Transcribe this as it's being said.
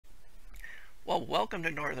Well, welcome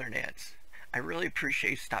to Northern Ants. I really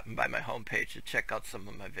appreciate you stopping by my homepage to check out some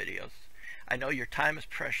of my videos. I know your time is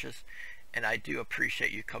precious, and I do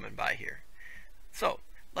appreciate you coming by here. So,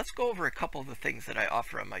 let's go over a couple of the things that I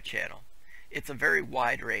offer on my channel. It's a very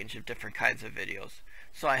wide range of different kinds of videos,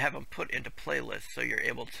 so I have them put into playlists so you're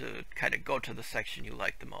able to kind of go to the section you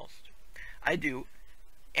like the most. I do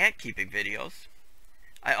ant keeping videos.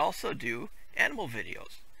 I also do animal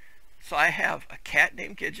videos. So I have a cat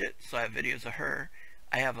named Gidget, so I have videos of her.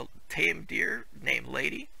 I have a tame deer named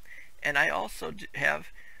Lady, and I also have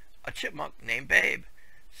a chipmunk named Babe.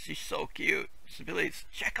 She's so cute, so please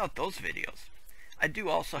check out those videos. I do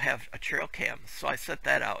also have a trail cam, so I set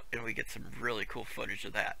that out and we get some really cool footage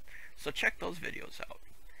of that. So check those videos out.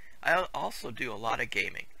 I also do a lot of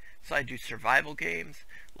gaming. So I do survival games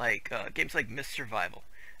like Myth Survival.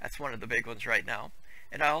 That's one of the big ones right now.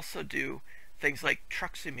 And I also do things like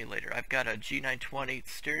Truck Simulator. I've got a G920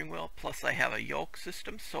 steering wheel, plus I have a yoke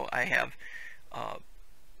system, so I have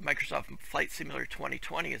Microsoft Flight Simulator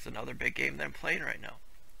 2020 is another big game that I'm playing right now.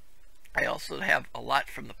 I also have a lot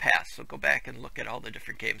from the past, so go back and look at all the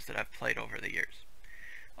different games that I've played over the years.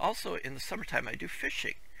 Also, in the summertime, I do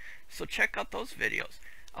fishing, so check out those videos.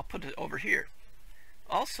 I'll put it over here.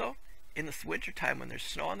 Also, in the wintertime when there's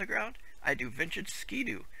snow on the ground, I do vintage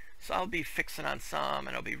ski-doo. So I'll be fixing on some,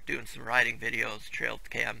 and I'll be doing some riding videos, trail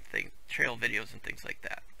videos and things like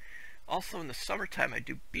that. Also in the summertime I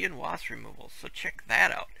do bee and wasp removals, so check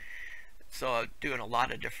that out. So I'm doing a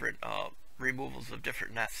lot of different removals of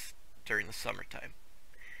different nests during the summertime.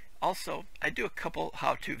 Also, I do a couple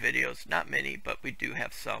how-to videos, not many, but we do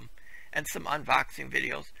have some, and some unboxing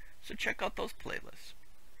videos, so check out those playlists.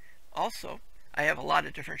 Also, I have a lot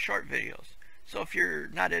of different short videos. So if you're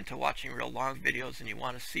not into watching real long videos and you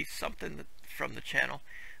want to see something from the channel,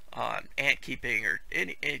 ant keeping or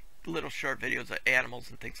any little short videos of animals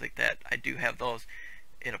and things like that, I do have those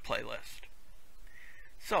in a playlist.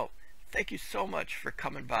 So thank you so much for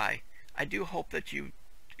coming by. I do hope that you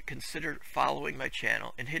consider following my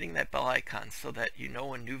channel and hitting that bell icon so that you know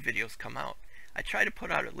when new videos come out. I try to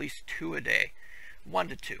put out at least 2 a day, 1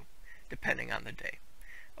 to 2, depending on the day.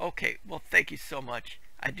 Okay, well, thank you so much.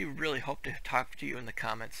 I do really hope to talk to you in the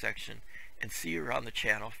comments section and see you around the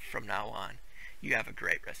channel from now on. You have a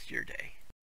great rest of your day.